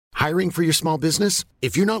Hiring for your small business?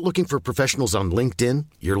 If you're not looking for professionals on LinkedIn,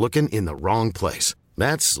 you're looking in the wrong place.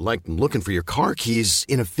 That's like looking for your car keys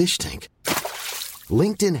in a fish tank.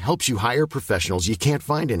 LinkedIn helps you hire professionals you can't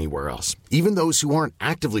find anywhere else, even those who aren't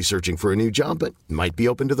actively searching for a new job but might be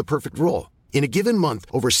open to the perfect role. In a given month,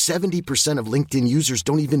 over 70% of LinkedIn users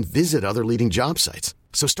don't even visit other leading job sites.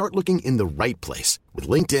 So start looking in the right place. With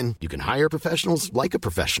LinkedIn, you can hire professionals like a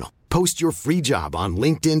professional. Post your free job on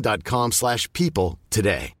linkedin.com/people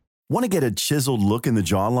today. Want to get a chiseled look in the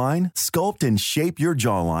jawline? Sculpt and shape your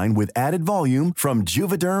jawline with added volume from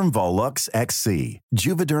Juvederm Volux XC.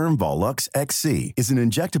 Juvederm Volux XC is an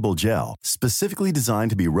injectable gel specifically designed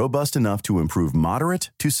to be robust enough to improve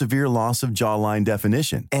moderate to severe loss of jawline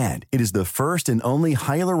definition. And it is the first and only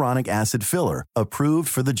hyaluronic acid filler approved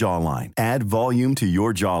for the jawline. Add volume to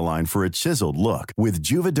your jawline for a chiseled look with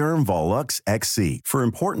Juvederm Volux XC. For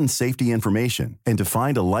important safety information and to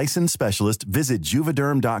find a licensed specialist, visit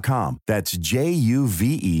juvederm.com. That's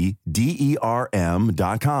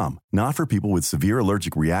JUVEDERM.com. Not for people with severe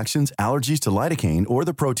allergic reactions, allergies to lidocaine, or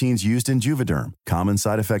the proteins used in Juvederm. Common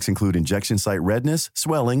side effects include injection site redness,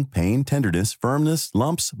 swelling, pain, tenderness, firmness,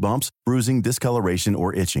 lumps, bumps, bruising, discoloration,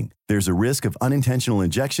 or itching. There's a risk of unintentional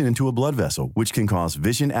injection into a blood vessel, which can cause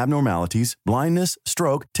vision abnormalities, blindness,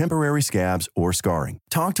 stroke, temporary scabs, or scarring.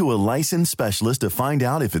 Talk to a licensed specialist to find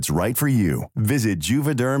out if it's right for you. Visit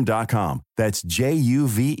Juvederm.com. That's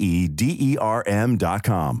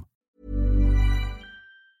JUVEDERM.com.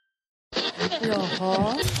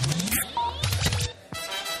 Jaha.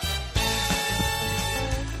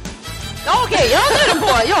 Okej, ja, nu är den på.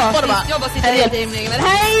 Jag bara sitter helt i men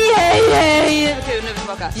hej. Kul, nu är vi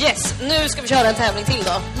tillbaka. Yes, nu ska vi köra en tävling till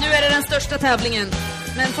då. Nu är det den största tävlingen.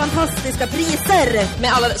 Men fantastiska priser.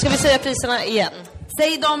 Med alla, ska vi säga priserna igen?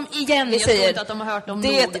 Säg dem igen. Vi jag säger, tror inte att de har hört dem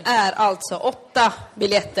det nog. är alltså 8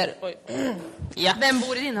 biljetter. Oj. Ja. Vem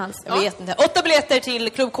bor i din hals? Jag vet inte. 8 biljetter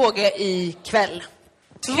till Klubb KG i kväll.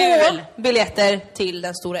 2 biljetter till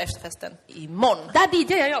den stora efterfesten imorgon. Där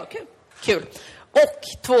DJar jag. Kul. Och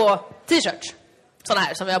 2 t-shirts. Såna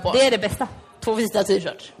här som vi har på. Det är det bästa. 2 vita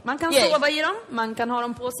t-shirts. Man kan sova i dem. Man kan ha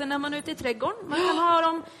dem på sig när man är ute i trädgården. Man kan ha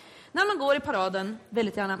dem när man går i paraden.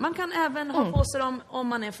 Väldigt gärna. Man kan även ha på sig dem om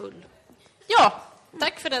man är full. Ja,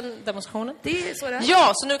 tack för den demonstrationen. Det är så det är.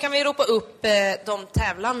 Ja, så nu kan vi ropa upp de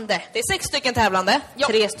tävlande. Det är 6 stycken tävlande,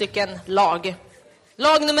 3 stycken lag.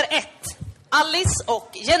 Lag nummer 1, Alice och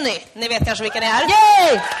Jenny. Ni vet kanske vilka det är.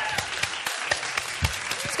 Yay!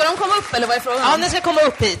 Ska de komma upp eller vad är frågan? Ja, ni ska komma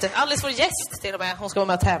upp hit. Alice får gäst till och med. Hon ska vara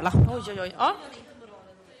med och tävla. Oj. Ja.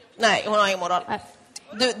 Nej, hon har ingen moral.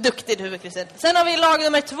 Du, duktig du, Kristin. Sen har vi lag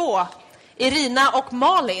nummer 2, Irina och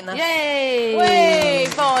Malin. Yay! Way,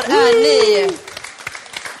 var är ni?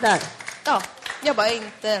 Där. Ja, jag bara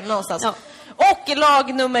inte någonstans. Ja. Och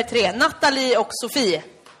lag nummer 3, Nathalie och Sofie.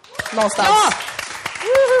 Någonstans. Ja!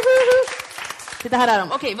 Titta, här är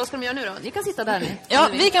de. Okej, vad ska de göra nu då? Ni kan sitta där nu. Ja,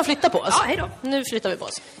 vi kan flytta på oss. Ja, hej då. Nu flyttar vi på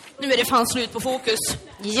oss. Nu är det fan slut på fokus.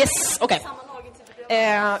 Yes, okej.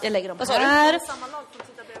 Jag lägger dem Vad sa du? här.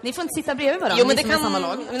 Ni får inte sitta bredvid varandra. Jo, men det ni som är kan... samma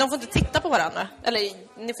lag. Men de får inte titta på varandra. Eller,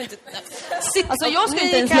 ni får inte... Sitt, Alltså jag ska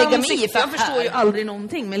inte ens lägga mig i, för jag förstår ju aldrig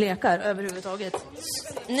någonting med lekar överhuvudtaget.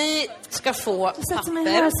 Ni ska få Sätter mig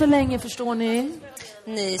här papper. så länge, förstår ni?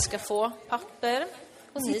 Ni ska få papper.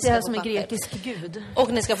 Och ni Sitter ska här få som en papper. grekisk gud.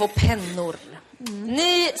 Och ni ska få pennor.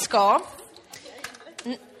 Ni ska...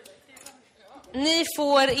 Ni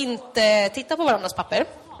får inte titta på varandras papper.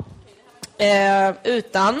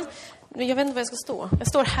 Utan... Jag vet inte var jag ska stå. Jag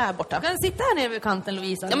står här borta. Du kan sitta här nere vid kanten,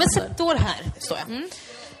 Lovisa. Ja, men står här, står jag.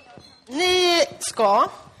 Ni ska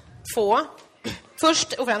få...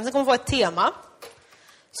 Först och främst, ni kommer få ett tema.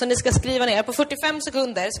 Så ni ska skriva ner. På 45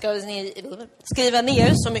 sekunder ska ni skriva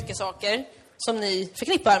ner så mycket saker som ni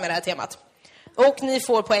förknippar med det här temat. Och ni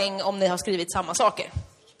får poäng om ni har skrivit samma saker.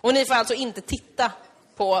 Och ni får alltså inte titta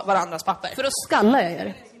på varandras papper. För att skalla jag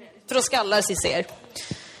er. För att skallar Cissi er.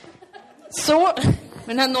 Så...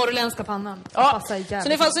 Med den här norrländska pannan. Ja, så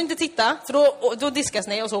ni får alltså inte titta. För då diskas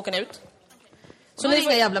ni och så åker ni ut. Så det är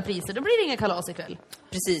inga jävla priser. Då blir det inga kalas ikväll.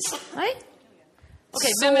 Precis. Nej.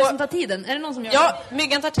 Okej, vem är det som tar tiden? Är det någon som gör Ja,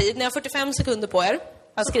 myggan tar tid. Ni har 45 sekunder på er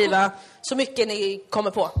att skriva så mycket ni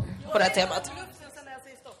kommer på det här temat.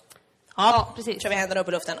 Ja, precis. Kör vi händerna upp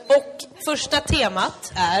i luften. Och första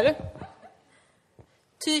temat är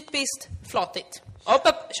typiskt flatigt.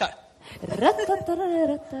 Upp, kör.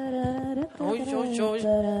 Oj.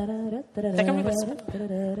 Det kan bli bäst.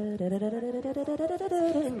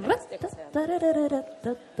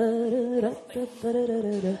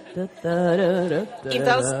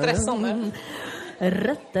 Inte alls stressande. Jag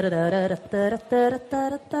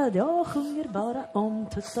sjunger bara om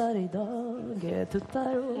tuttar idag.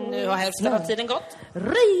 Tuttar och... Nu har hälften av tiden gått.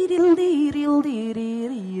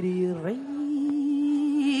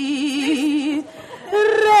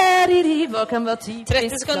 Vad kan vara typiskt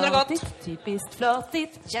 30 sekunder har gått. Typiskt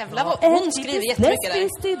flatigt. Jävlar vad hon skriver jättemycket där.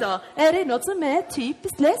 Lesbiskt idag. Är det något som är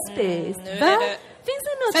typiskt lesbiskt? Nu är Va? det Finns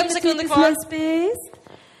det något 5 som är sekunder typiskt kvar. lesbiskt?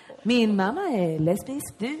 Min mamma är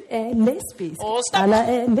lesbisk, du är lesbisk. Och stopp. Alla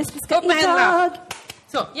är lesbiska Upp med händerna. idag.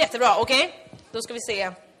 Så. Jättebra, okej. Då ska vi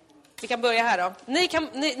se. Vi kan börja här då.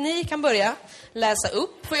 Ni kan börja läsa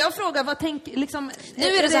upp. Får jag fråga, vad tänker liksom... Nu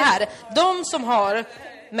är det så här. De som har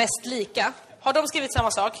mest lika, har de skrivit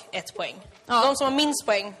samma sak? 1 poäng. Ja. De som har minst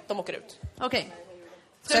poäng, de åker ut. Okej.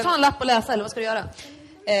 Ska du ta en lapp och läsa, eller vad ska du göra?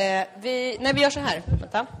 Vi gör så här.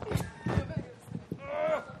 Vänta.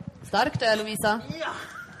 Starkt där, Lovisa. Ja.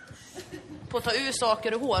 På att ta ur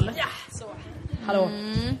saker och hål. Ja, så. Hallå.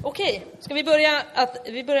 Okej, ska vi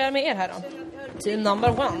börjar med er här då? Team number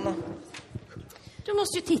 1. Du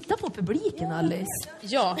måste ju titta på publiken, Alice.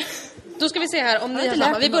 Ja. Då ska vi se här om ni har inte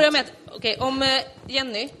samma. lärt Vi mig börjar med om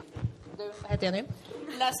Jenny. Vad heter Jenny?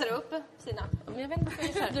 Läser upp sina. Jag vet inte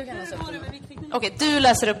vad du kan läsa upp. Okej, du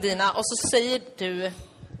läser upp dina och så säger du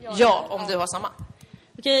ja om du har samma.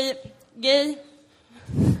 Okej, gay.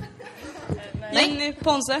 Jenny,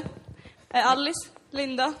 Ponse, Alice,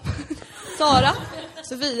 Linda, Sara,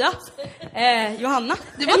 Sofia, Johanna.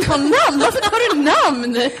 Du vill ta namn? Varför tar du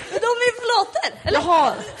namn? De är flator. Eller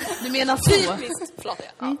har du menar så? Typiskt flator,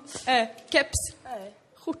 ja. Keps,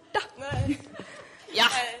 skjorta. Ja,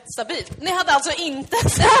 stabilt. Ni hade alltså inte...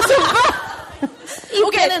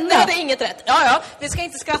 Okej, ni hade inget rätt. Ja. Vi ska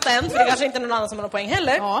inte skratta än, för det kanske inte är någon annan som har någon poäng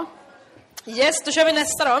heller. Ja. Yes, då kör vi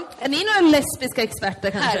nästa då. Är ni några lesbiska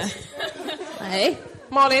experter kanske? Här. Nej.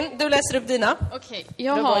 Malin, du läser upp dina. Okej, Du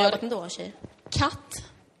jag har bara har jobbat ändå, tjej. katt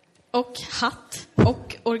och hatt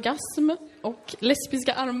och orgasm och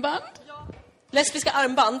lesbiska armband. Lesbiska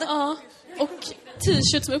armband. Ja, och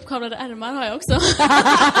t-shirt med uppkavlade ärmar har jag också.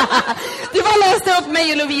 Du bara läste upp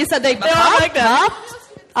mig och Lovisa. Tapp.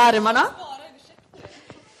 Armarna.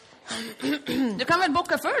 Du kan väl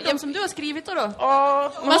bocka för dem som du har skrivit då?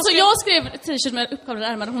 Alltså jag skrev t-shirt med uppkavlade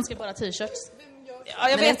ärmar och hon skrev bara t-shirts. Ja,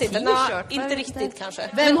 jag vet inte. Inte riktigt kanske.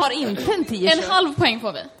 Vem har inte en t-shirt? En halv poäng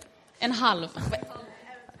får vi. En halv.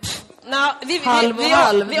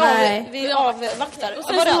 Vi avvaktar. Och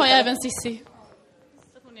sen så har jag även Sissi.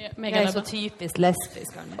 Jag är så typiskt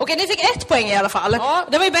lesbisk. Okej, ni fick 1 poäng i alla fall. Ja.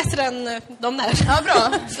 Det var ju bättre än de där. Ja,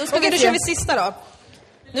 bra. Okej, då kör vi sista då.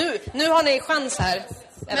 Nu har ni chans här.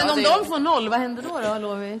 Men om de får 0, vad händer då,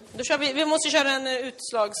 Lovit? Då kör vi måste köra en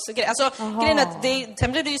utslagsgrej. Alltså, grejen är att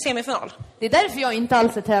sen blir det ju semifinal. Det är därför jag inte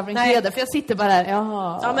alls är tävlingsledare, för jag sitter bara här.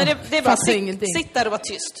 Jaha. Ja, men det är bara sitt där och var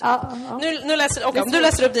tyst. Ja. Nu läser, om du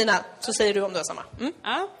läser upp dina så säger du om du har samma.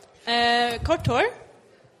 Ja. Kort hår.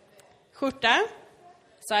 Skjorta.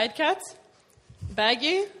 Sidecut.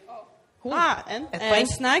 Baggy. Ett poäng.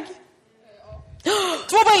 Snagg.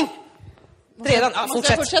 2 poäng! Redan. Ja,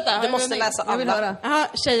 Måste jag fortsätta? Du måste läsa Jag vill alla. höra. Aha,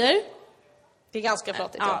 tjejer. Det är ganska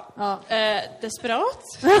pratigt. Ja. Desperat.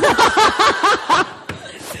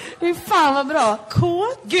 Fy fan vad bra.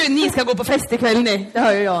 Kåt. Gud, ni ska gå på fest ikväll ni. Det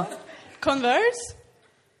hör ju jag. Converse.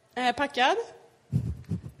 Packad.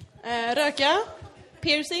 Röka.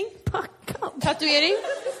 Piercing. Packad. Tatuering.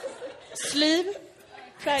 Sleeve.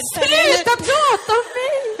 Sluta prata om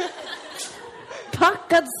mig!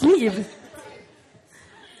 Packad sliv.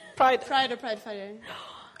 Pride och Pride-färger.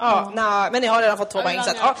 Ja, nej, men ni har redan fått 2 poäng.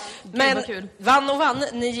 Ja. Men kul. vann,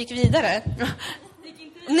 ni gick vidare.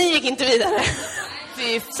 Ni gick inte vidare.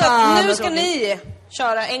 Fy Så fan, att nu ska ni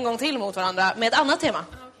köra en gång till mot varandra med ett annat tema.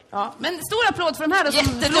 Ja, men stor applåd för de här då som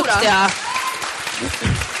Jätteduktiga.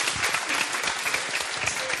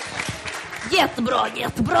 Jättebra.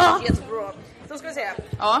 Då ska vi se.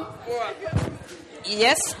 Ja.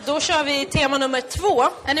 Yes, då kör vi tema nummer 2.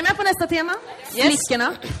 Är ni med på nästa tema? Yes.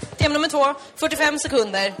 Flickorna. Tema nummer 2, 45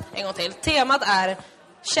 sekunder. En gång till. Temat är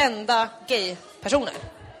kända gay-personer.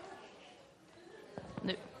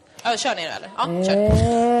 Nu. Ja, kör ni det eller? Ja, kör.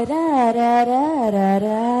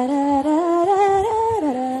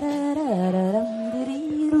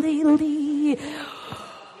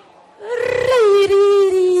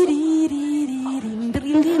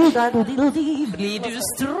 Blir du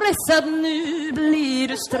stressad nu? Blir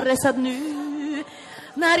du stressad nu?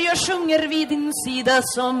 När jag sjunger vid din sida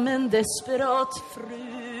som en desperat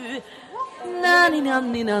fru.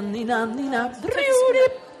 Na-ni-na-ni-na-ni-na-ni-na.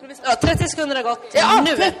 Ja, 30 sekunder har gått. Ja,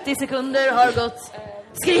 nu. 30 sekunder har gått.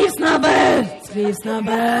 Skriv snabbare! Skriv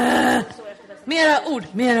snabbare! Mera ord.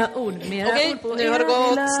 Okej, nu har det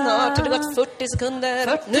gått snart. Det har gått 40 sekunder.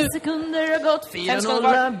 40 sekunder har gått.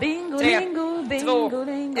 4-0. Bingo, 3, bingo, 2, bingo,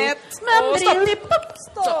 bingo. 1 och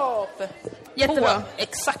stopp. Jättebra. På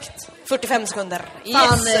exakt 45 sekunder.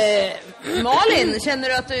 Fan, Yes. Malin, känner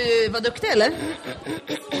du att du var duktig eller?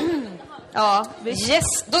 Ja,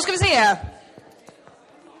 Yes, då ska vi se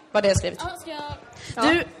vad det är skrivit. Ja, ska jag...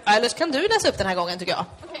 Du, eller kan du läsa upp den här gången tycker jag.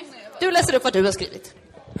 Du läser upp vad du har skrivit.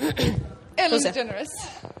 Ellen DeGeneres.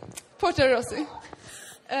 Porter Rossi.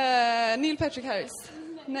 Neil Patrick Harris.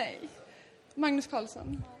 Nej. Magnus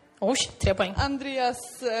Carlsson. Oj, 3 poäng. Andreas...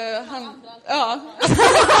 han... Ja.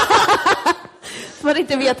 man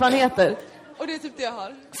inte vet vad han heter. Och det är typ det jag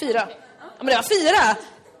har. 4. Ja, men det var 4.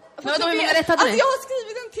 Men vadå, hur många rätt hade Alltså ni? jag har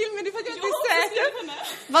skrivit en till men det är för att jag inte är säker.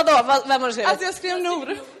 Vadå? Vem har du skrivit? Alltså jag skrev Nor.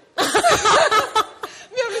 Men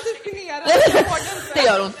jag blev typ generad. Det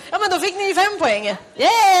gör hon. Ja, men då fick ni 5 poäng.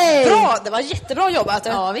 Yay! Bra, det var jättebra jobbat.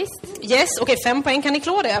 Ja, visst. Yes, okej, 5 poäng. Kan ni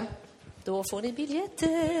klå det? Då får ni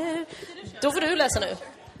biljetter. Då får du läsa nu.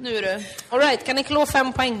 Nu är du. All right, kan ni klå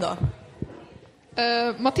 5 poäng då?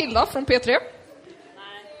 Matilda från P3.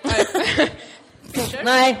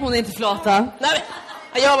 Nej, hon är inte flata. Nej,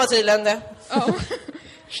 men, jag var tydligen det. Oh.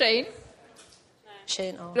 Shane.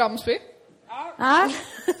 Shane, ja. Ramsby. Ja.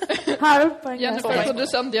 Här uppe. Jennifer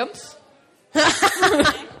producent Jens.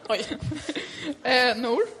 Oj.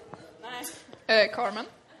 Nor. Carmen.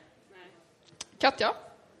 Katja.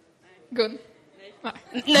 Gun.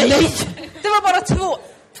 Nej, det var bara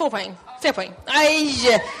 2 poäng. 3 poäng. Nej,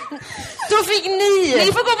 då fick ni.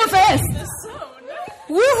 Ni får gå på fest.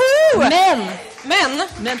 Woho! Men.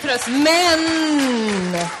 Men tröst.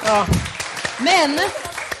 Men. Ja. Men.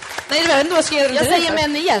 Nej, det var ändå skrev Jag säger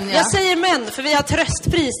men igen, ja. Jag säger men, för vi har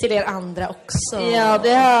tröstpris till er andra också. Ja,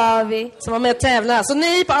 det har vi. Som var med och tävla. Så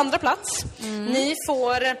ni på andra plats. Ni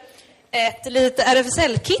får ett lite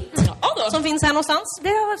RFSL-kit som finns här någonstans. Det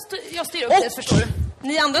har jag styr upp Och det, förstår du.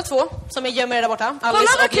 ni andra 2 som är gömmer er där borta. Kolla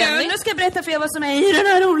Alice vad och Jenny. kul, nu ska jag berätta för er vad som är i den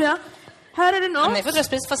här roliga. Här är det något. Ni får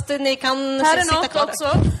tröstpris, fast ni kan Här är sitta något kvar också.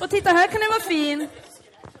 där. Och titta, här kan det vara fin.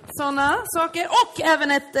 Såna saker. Och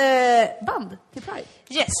även ett band till Pride.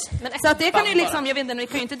 Yes. Men Så att det kan band ju liksom, jag vet inte, ni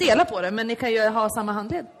kan ju inte dela på det, men ni kan ju ha samma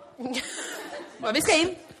handled. Ja, vi ska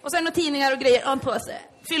in. Och sen några tidningar och grejer och en påse.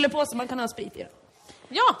 Fyller på så man kan ha sprit i den.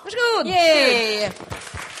 Ja, Varsågod! yay!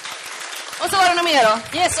 Och så var det något mer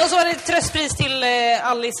då. Yes, och så var det tröstpris till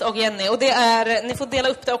Alice och Jenny. Och det är, ni får dela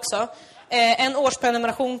upp det också. En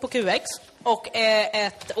årsprenumeration på QX och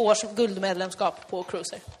ett års guldmedlemskap på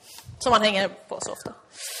Cruiser. Som man hänger på så ofta.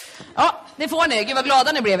 Ja, det får ni. Gud vad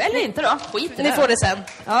glada ni blev. Eller inte då. Skit i Ni det. får det sen.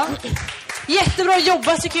 Ja. Jättebra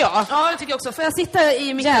jobbat tycker jag. Ja, det tycker jag också. Får jag sitta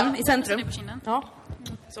i mitten, i centrum? Ja.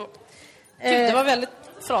 Så. Gud, det var väldigt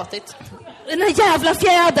fratigt. Den här jävla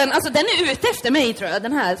fjädern, alltså den är ute efter mig tror jag,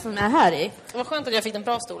 den här som är här i. Det var skönt att jag fick den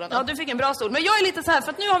bra stolen. Ja, du fick en bra stol. Men jag är lite så här,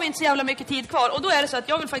 för att nu har vi inte så jävla mycket tid kvar. Och då är det så att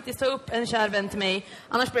jag vill faktiskt ta upp en kär vän till mig.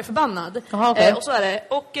 Annars blir jag förbannad. Aha, okay. Och så är det.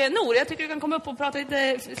 Och Nor, jag tycker du kan komma upp och prata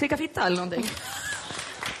lite slicka fitta eller någonting.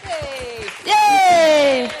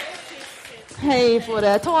 Yay! Hej på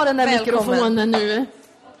det. Ta den där Välkommen. mikrofonen nu.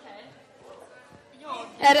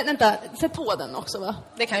 Är det, vänta, sätt på den också va?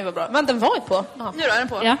 Det kan ju vara bra. Men den var ju på. Aha. Nu är den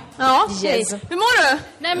på. Ja. Ja, Yes. hej. Hur mår du?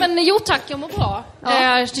 Nej men jo tack, jag mår bra.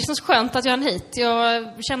 Ja. Det känns skönt att jag är hit.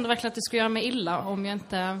 Jag kände verkligen att det skulle göra mig illa om jag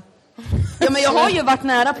inte... Ja, men jag har ju varit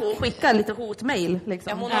nära på att skicka lite hotmail liksom.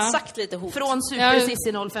 Ja, hon har sagt lite hot. Från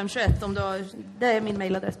supersissi0521 om du har, det är min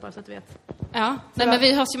mailadress bara så att du vet. Ja, nej, men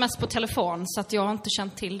vi hörs ju mest på telefon så att jag har inte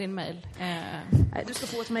känt till din mail. Nej, du ska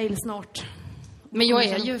få ett mail snart. Men jag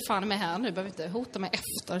är ju fan med här nu, behöver inte hota mig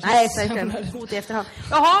efter. Nej, säkert. Hot i efterhand.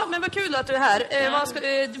 Jaha, men vad kul att du är här.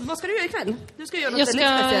 Vad ska du göra ikväll? Du ska göra något Jag väldigt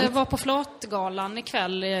ska speciellt. vara på Flatgalan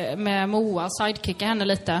ikväll med Moa, sidekicka henne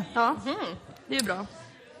lite. Ja, det är ju bra.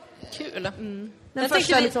 Kul. Den Jag första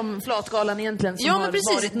tänkte vi- liksom flatgalan egentligen som Ja, har men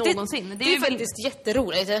precis. varit någonsin. Det är ju faktiskt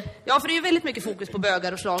jätteroligt. Ja, för det är ju väldigt mycket fokus på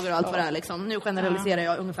bögar och slager och allt vad det är liksom. Nu generaliserar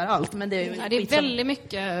jag ungefär allt, men det är ju Ja, det är skitsamma. väldigt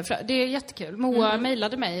mycket, det är jättekul. Moa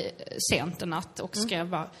mejlade mig sent en natt och skrev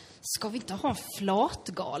bara, ska vi inte ha en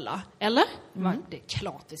flatgala? Eller? Det är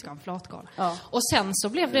klart vi ska ha en flatgala. Ja. Och sen så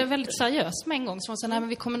blev det väldigt seriöst med en gång. Så hon sa, nej men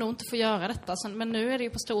vi kommer nog inte få göra detta. Men nu är det ju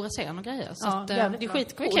på stora scen och grejer. Så Ja, att, jävligt det är bra.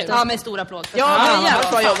 skitcoolt. Kul. Ja, med stor applåd. Ja, men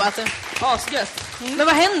jävligt bra jobbat. Asgött. Men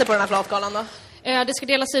vad händer på den här flatgalan då? Det ska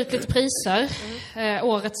delas ut lite priser.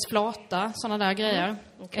 Årets flata, sådana där grejer.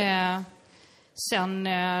 Sen,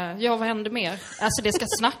 vad händer mer? Alltså det ska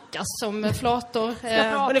snackas om flator.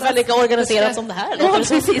 Ungefär lika organiserat som det här. Ja,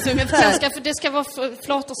 precis, ungefär. Det ska vara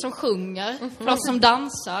flator som sjunger, flator som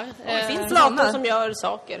dansar. Det finns flator som gör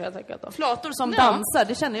saker, helt enkelt. Flator som dansar,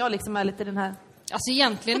 det känner jag liksom är lite den här... Alltså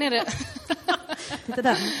egentligen är det... Lite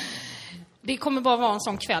den. Det kommer bara vara en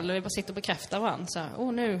sån kväll där vi bara sitter och bekräftar varandra. Så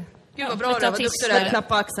här, nu... Gud vad bra det var, duktig där,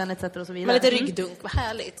 klappa axeln etc. och så vidare. Men lite ryggdunk, vad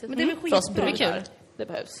härligt. Men det är väl för oss skitbra. brudar. Det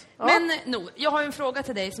behövs. Ja. Men jag har en fråga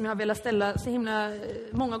till dig som jag har velat ställa så himla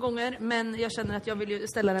många gånger, men jag känner att jag vill ju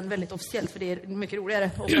ställa den väldigt officiellt för det är mycket roligare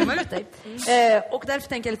att komma ut dig. Och därför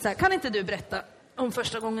tänker jag lite så här, kan inte du berätta om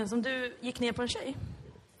första gången som du gick ner på en tjej?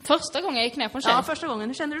 Första gången jag gick ner på en tjej? Ja, första gången.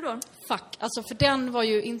 Hur kände du då? Fuck, alltså för den var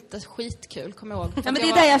ju inte skitkul, kommer jag ihåg. Ja, men det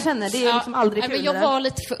är det jag känner, det är liksom aldrig kul. Men jag var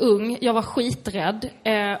lite för ung, jag var skiträdd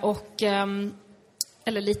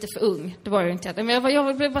eller lite för ung, det var jag inte. Men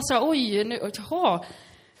jag blev bara så här, oj, nu, jaha.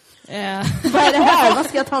 Vad är det här? Vad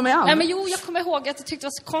ska jag ta mig an? Nej, men jag kommer ihåg att jag tyckte det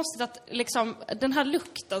var så konstigt att liksom, den här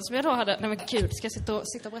lukten som jag då hade... Nej men gud, ska jag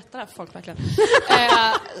sitta och berätta det här för folk verkligen?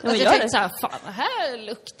 Att jag tänkte så här, fan, det här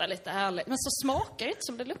luktar lite härligt. Men så smakar det inte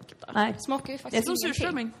som det luktar. Nej. Det smakar ju faktiskt det är som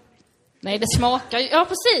surströmming. Nej, det smakar ju... Ja,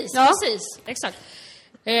 precis, exakt.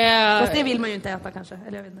 Fast det vill man ju inte äta kanske,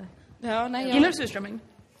 eller jag vet inte. Ja, nej, gillar du surströmming?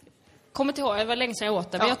 Kommer inte ihåg, det var länge sedan jag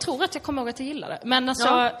åt det. Men jag tror att jag kommer ihåg att jag gillade det. Men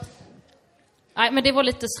alltså... Nej, men det var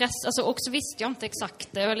lite stress. Alltså, och så visste jag inte exakt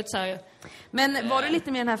det. Jag var lite så här... Men var du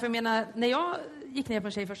lite mer den här, för jag menar, när jag gick ner på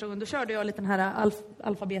en tjej första gången, då körde jag lite den här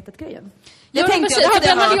alfabetet-grejen. Jag tänkte, det hade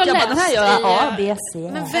jag läst. Den här gör A, B, C.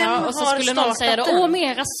 Men vem och så har skulle någon säga då,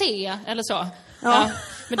 mera C, eller så. Ja.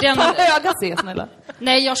 Men den... höga C, snälla.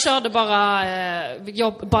 Nej, jag körde bara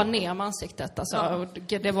ner med ansiktet. Alltså,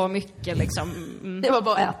 det var mycket liksom... Det var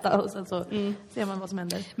bara att äta och sen så ser man vad som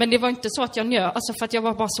händer. Men det var inte så att jag njöt, alltså för att jag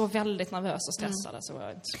var bara så väldigt nervös och stressad. Så var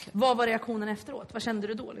jag inte så kul. Vad var reaktionen efteråt? Vad kände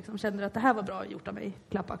du då? Liksom? Kände du att det här var bra gjort av mig?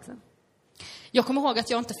 Klappa axeln. Jag kommer ihåg att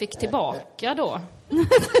jag inte fick tillbaka då.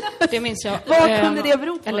 Det minns jag. Vad kunde det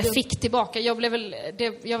bero på? Eller fick tillbaka. Jag blev väl...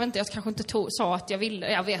 jag vet inte, jag kanske inte sa att jag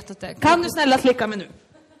ville. Jag vet inte. Kan du snälla slicka mig nu?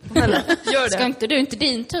 Snälla, gör det. Ska inte du? Inte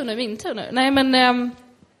din tur nu, min tur nu. Nej, men...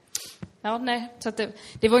 ja, nej. Så att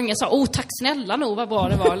det var ingen så, tack snälla nog vad bra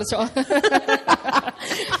det var, eller så.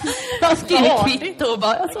 Jag skrev kvitto och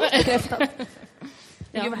bara, jag såg bekräftat.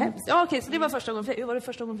 Ja. Gud vad hemskt. Ja, okej, så det var första gången för dig. Hur var det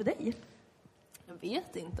första gången för dig? Jag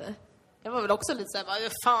vet inte. Jag var väl också lite såhär,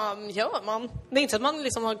 vad fan gör man? Det är inte så att man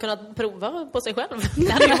liksom har kunnat prova på sig själv.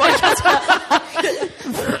 Det hade ju varit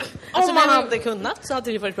om man hade kunnat så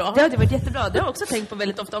hade det varit bra. Det hade varit jättebra. Det har jag också tänkt på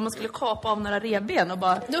väldigt ofta. Om man skulle kapa av några revben och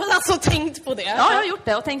bara... Du har alltså tänkt på det? Ja, jag har gjort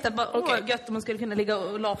det. Och tänkt att bara, gött om man skulle kunna ligga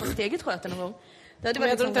och lapa sitt eget sköte någon gång. Det hade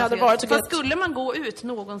varit inte hade varit så gött. Skulle man gå ut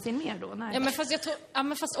någonsin mer då? Nej. Ja, men fast jag tror... Ja,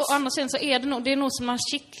 men fast å andra sidan så är det nog som man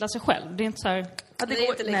kittlar sig själv. Det är inte så här... Ja, det går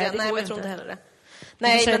inte ligga. Nej, men jag tror inte heller det.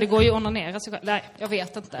 Nej, men det går ju att onanera sig själv. Nej, jag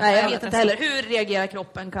vet inte. Nej, jag vet inte heller. Hur reagerar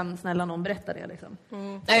kroppen? Kan snälla någon berätta det liksom?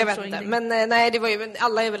 Nej, jag vet inte. Ingenting. Men nej, det var ju,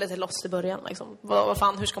 alla är väl lite lost i början liksom. Vad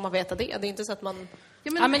fan, hur ska man veta det? Det är inte så att man...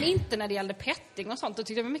 Ja, men inte när det gällde petting och sånt. Då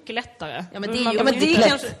tyckte jag det var mycket lättare. Ja, men det är ju lätt.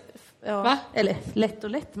 Kanske... Ja. Va? Eller lätt och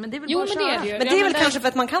lätt, men det är väl bara men det är det ju. Men det är väl kanske för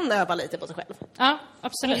att man kan öva lite på sig själv. Ja,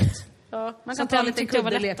 absolut. Ja, man kan ta en liten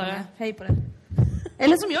kudde och leka med. Hej på det.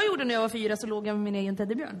 Eller som jag gjorde när jag var 4 så låg jag med min egen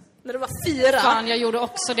teddybjörn. När du var 4? Fan, jag gjorde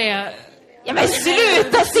också det. Ja, men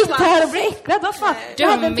sluta sitta här och bli äcklad, vad fan?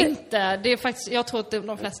 Döm inte. Det är faktiskt, jag tror att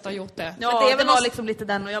de flesta har gjort det. Ja, det var liksom lite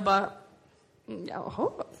den och jag bara...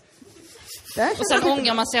 Jaha. Och sen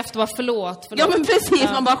ångrar man sig efter bara förlåt. Ja, men precis,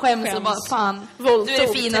 man bara skäms och bara fan. Du är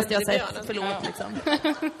det finaste jag sett, förlåt liksom.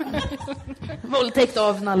 Våldtäkt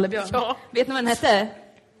av nallebjörn. Ja. Vet ni vad den hette?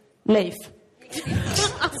 Leif.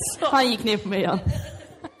 Alltså. Han gick ner på mig igen.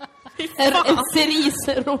 En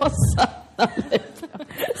cerisrosa nallebjörn.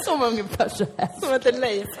 Som ungefär så här. Som heter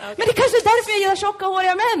Leif. Okay. Men det kanske är därför jag gillar tjocka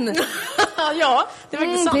håriga män. Ja, det är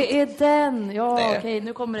faktiskt sant. Det är den. Ja, okej,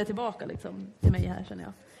 nu kommer det tillbaka liksom till mig här, känner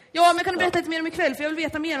jag. Ja, men kan du berätta lite mer om ikväll? För jag vill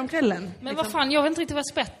veta mer om kvällen. Men liksom. vad fan, jag vet inte riktigt vad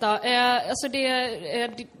jag sprätta. Alltså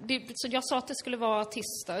så jag sa att det skulle vara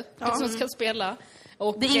artister som ska spela.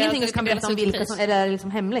 Och det är ingenting du kan berätta om vilka som är det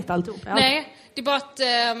liksom hemligt alltihop. Ja. Nej, det är bara att...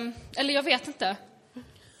 eller jag vet inte.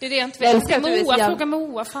 Det är det jag inte vet. Fråga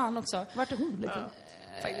Moa fan också. Vart är hon liksom?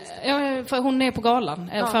 Ja, för hon är på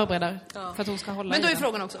galan. Förbereder för att hon ska hålla. Men då är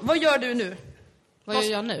frågan också, vad gör du nu? Vad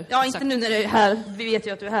gör jag nu? Ja, inte nu när du är här. Vi vet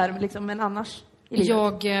ju att du är här, liksom, men annars...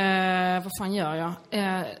 vad fan gör jag?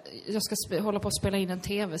 Jag ska hålla på att spela in en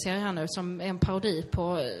tv-serie här nu som är en parodi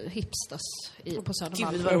på hipsters på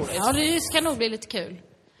Södermalm. Gud, vad roligt. Ja, det ska nog bli lite kul.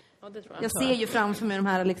 Ja, det tror jag ser ju framför mig de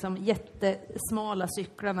här liksom jättesmala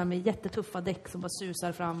cyklarna med jättetuffa däck som bara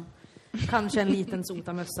susar fram. kanske en liten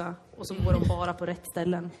sotamössa och så går de bara på rätt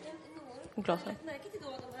ställen. Glasögon. Märker du då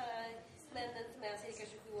de här männen som är cirka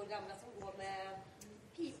 27 år gamla som går med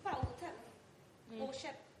pipa och hotell och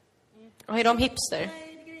käpp? Och är de hipster?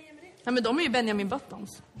 Ja, men de är ju Benjamin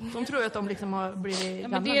Buttons. De tror ju att de liksom har blivit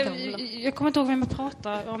gamla. Jag kommer inte ihåg vem jag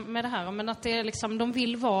pratar om med det här, men att det är liksom, de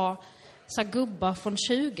vill vara så här gubbar från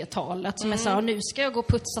 20-talet som är så här, nu ska jag gå och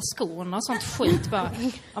putsa skorna och sånt skit bara.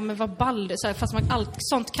 Ja, men vad balligt, så här, fast allt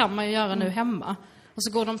sånt kan man ju göra nu hemma. Och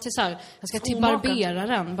så går de till så här, jag ska till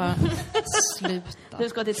barberaren bara, sluta. Du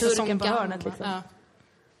ska till turken på hörnet liksom. Ja.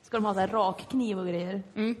 Ska de ha så här rak kniv och grejer?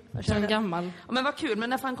 Som gammal. Ja, men vad kul, men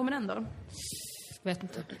när fan kommer den då? Vet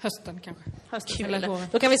inte, hösten kanske. Hösten.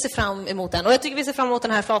 Då kan vi se fram emot den. Och jag tycker vi ser fram emot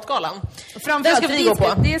den här flatgalan. Den ska vi gå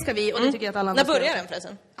på. Det ska vi, och det tycker jag att alla andra När börjar den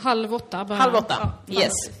förresten? 7:30 bara. 7:30.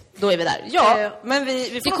 Yes. Då är vi där. Ja, men vi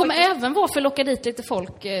får det kommer även vara för att locka dit lite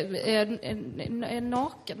folk,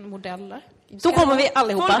 nakenmodeller. Då kommer vi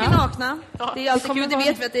allihopa. Folk är nakna. Det är alltid kul, det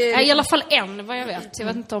vet vi att det är... I alla fall en, vad jag vet. Jag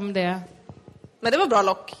vet inte om det... Men det var bra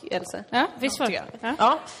lock, Else. Ja, visst var det.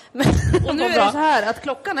 Ja. Och nu är det så här att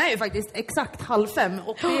klockan är ju faktiskt exakt 4:30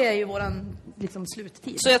 och det är ju våran liksom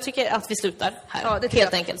sluttid. Så jag tycker att vi slutar här, ja, det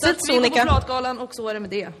helt enkelt. Så att vi går på Platgalan och så är det med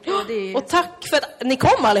det. Och tack för att ni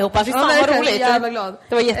kom allihopa. Fy fan vad roligt. Jag är jävla glad.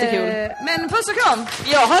 Det var jättekul. Men puss och kram.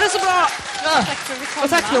 Ja, ha det så bra. Ja. Tack för att vi kom. Och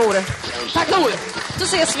tack Nor. Tack Nor. Då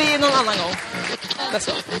ses vi någon annan gång. Let's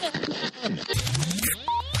go.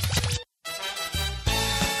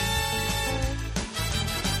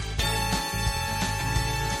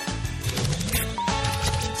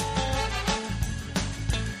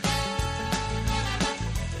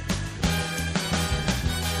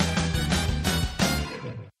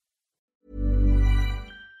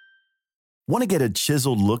 Want to get a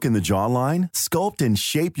chiseled look in the jawline? Sculpt and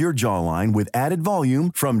shape your jawline with added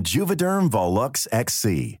volume from Juvederm Volux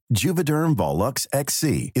XC. Juvederm Volux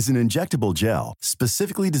XC is an injectable gel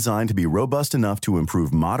specifically designed to be robust enough to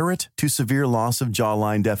improve moderate to severe loss of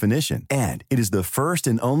jawline definition. And it is the first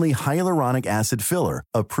and only hyaluronic acid filler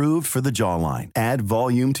approved for the jawline. Add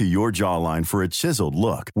volume to your jawline for a chiseled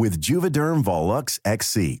look with Juvederm Volux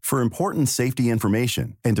XC. For important safety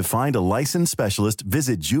information and to find a licensed specialist,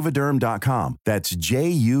 visit juvederm.com. That's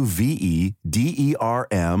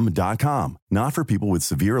JUVEDERM.com. Not for people with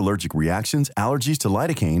severe allergic reactions, allergies to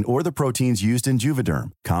lidocaine, or the proteins used in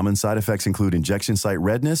Juvederm. Common side effects include injection site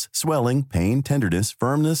redness, swelling, pain, tenderness,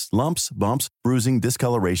 firmness, lumps, bumps, bruising,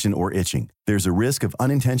 discoloration, or itching. There's a risk of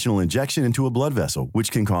unintentional injection into a blood vessel,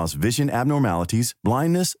 which can cause vision abnormalities,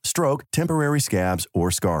 blindness, stroke, temporary scabs,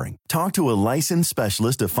 or scarring. Talk to a licensed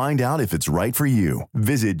specialist to find out if it's right for you.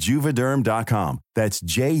 Visit Juvederm.com. That's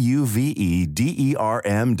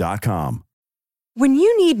JUVEDERM.com. When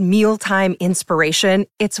you need mealtime inspiration,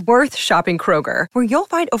 it's worth shopping Kroger, where you'll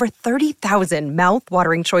find over 30,000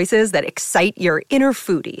 mouth-watering choices that excite your inner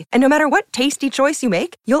foodie. And no matter what tasty choice you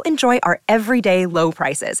make, you'll enjoy our everyday low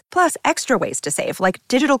prices, plus extra ways to save, like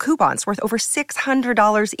digital coupons worth over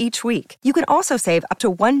 $600 each week. You can also save up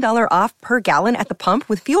to $1 off per gallon at the pump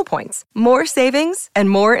with fuel points. More savings and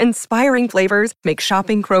more inspiring flavors make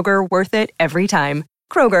shopping Kroger worth it every time.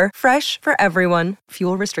 Kroger, fresh for everyone.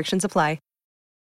 Fuel restrictions apply.